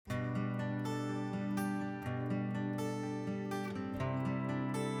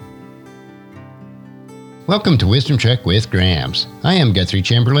Welcome to Wisdom Trek with Gramps. I am Guthrie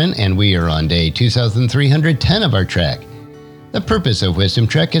Chamberlain, and we are on day 2310 of our trek. The purpose of Wisdom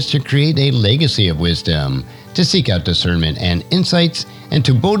Trek is to create a legacy of wisdom, to seek out discernment and insights, and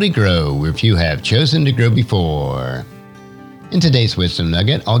to boldly grow where few have chosen to grow before. In today's Wisdom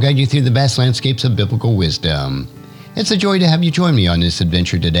Nugget, I'll guide you through the vast landscapes of biblical wisdom. It's a joy to have you join me on this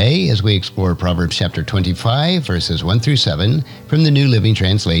adventure today as we explore Proverbs chapter 25, verses 1 through 7 from the New Living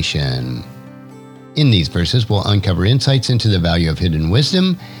Translation. In these verses, we'll uncover insights into the value of hidden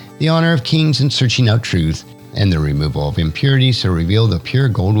wisdom, the honor of kings in searching out truth, and the removal of impurities to reveal the pure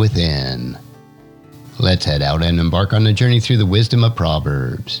gold within. Let's head out and embark on a journey through the wisdom of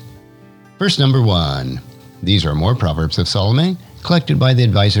Proverbs. Verse number 1. These are more Proverbs of Solomon, collected by the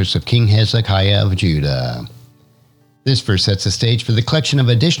advisors of King Hezekiah of Judah. This verse sets the stage for the collection of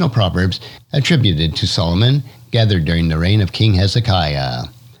additional Proverbs attributed to Solomon, gathered during the reign of King Hezekiah.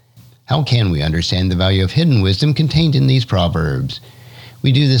 How can we understand the value of hidden wisdom contained in these Proverbs?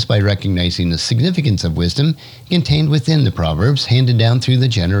 We do this by recognizing the significance of wisdom contained within the Proverbs handed down through the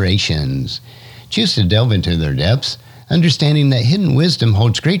generations. Choose to delve into their depths, understanding that hidden wisdom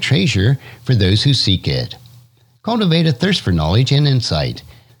holds great treasure for those who seek it. Cultivate a thirst for knowledge and insight,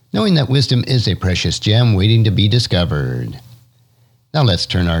 knowing that wisdom is a precious gem waiting to be discovered. Now let's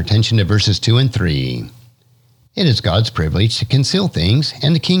turn our attention to verses 2 and 3. It is God's privilege to conceal things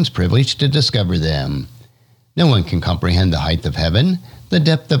and the king's privilege to discover them. No one can comprehend the height of heaven, the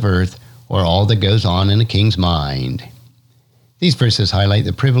depth of earth, or all that goes on in a king's mind. These verses highlight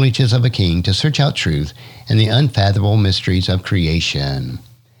the privileges of a king to search out truth and the unfathomable mysteries of creation.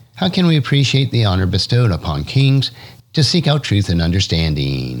 How can we appreciate the honor bestowed upon kings to seek out truth and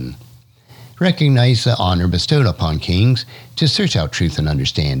understanding? Recognize the honor bestowed upon kings to search out truth and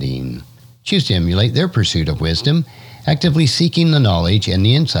understanding. Choose to emulate their pursuit of wisdom, actively seeking the knowledge and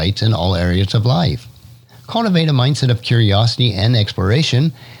the insights in all areas of life. Cultivate a mindset of curiosity and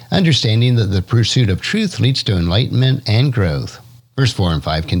exploration, understanding that the pursuit of truth leads to enlightenment and growth. Verse 4 and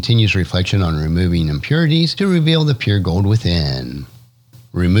 5 continues reflection on removing impurities to reveal the pure gold within.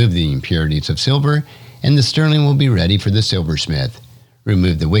 Remove the impurities of silver, and the sterling will be ready for the silversmith.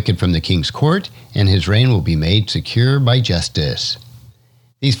 Remove the wicked from the king's court, and his reign will be made secure by justice.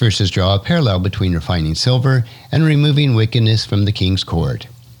 These verses draw a parallel between refining silver and removing wickedness from the king's court.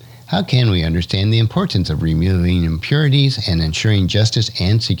 How can we understand the importance of removing impurities and ensuring justice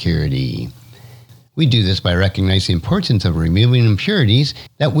and security? We do this by recognizing the importance of removing impurities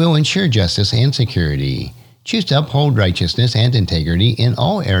that will ensure justice and security. Choose to uphold righteousness and integrity in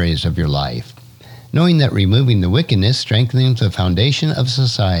all areas of your life, knowing that removing the wickedness strengthens the foundation of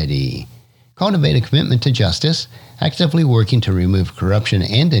society. Cultivate a commitment to justice, actively working to remove corruption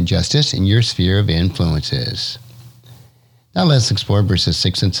and injustice in your sphere of influences. Now let's explore verses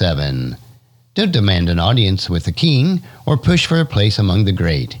 6 and 7. Don't demand an audience with the king or push for a place among the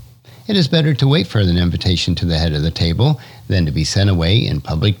great. It is better to wait for an invitation to the head of the table than to be sent away in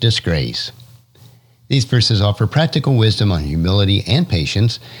public disgrace. These verses offer practical wisdom on humility and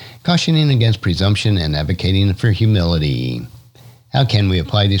patience, cautioning against presumption and advocating for humility. How can we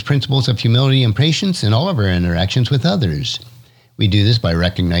apply these principles of humility and patience in all of our interactions with others? We do this by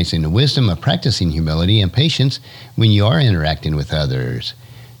recognizing the wisdom of practicing humility and patience when you are interacting with others.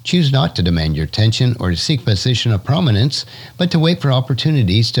 Choose not to demand your attention or to seek a position of prominence, but to wait for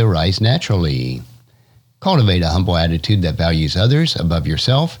opportunities to arise naturally. Cultivate a humble attitude that values others above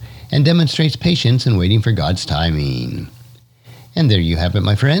yourself and demonstrates patience in waiting for God's timing. And there you have it,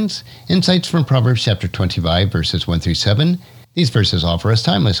 my friends. Insights from Proverbs chapter 25, verses 1 through 7. These verses offer us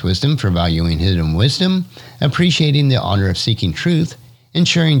timeless wisdom for valuing hidden wisdom, appreciating the honor of seeking truth,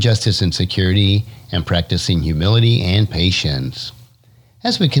 ensuring justice and security, and practicing humility and patience.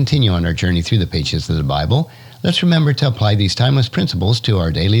 As we continue on our journey through the pages of the Bible, let's remember to apply these timeless principles to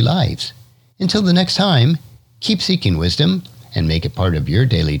our daily lives. Until the next time, keep seeking wisdom and make it part of your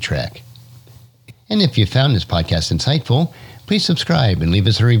daily trek. And if you found this podcast insightful, please subscribe and leave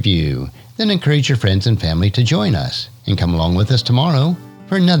us a review. Then encourage your friends and family to join us and come along with us tomorrow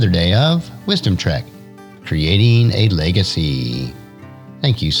for another day of Wisdom Trek, creating a legacy.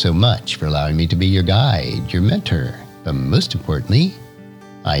 Thank you so much for allowing me to be your guide, your mentor, but most importantly,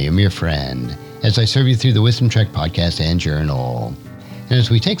 I am your friend as I serve you through the Wisdom Trek podcast and journal. And as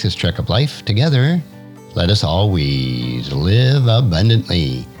we take this trek of life together, let us always live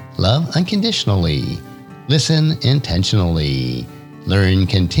abundantly, love unconditionally, listen intentionally, learn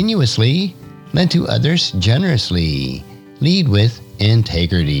continuously, lend to others generously, lead with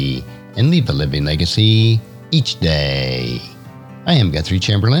integrity, and leave a living legacy each day. I am Guthrie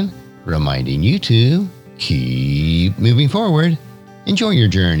Chamberlain, reminding you to keep moving forward, enjoy your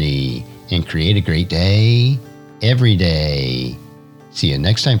journey, and create a great day every day. See you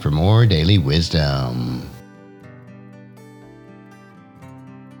next time for more daily wisdom.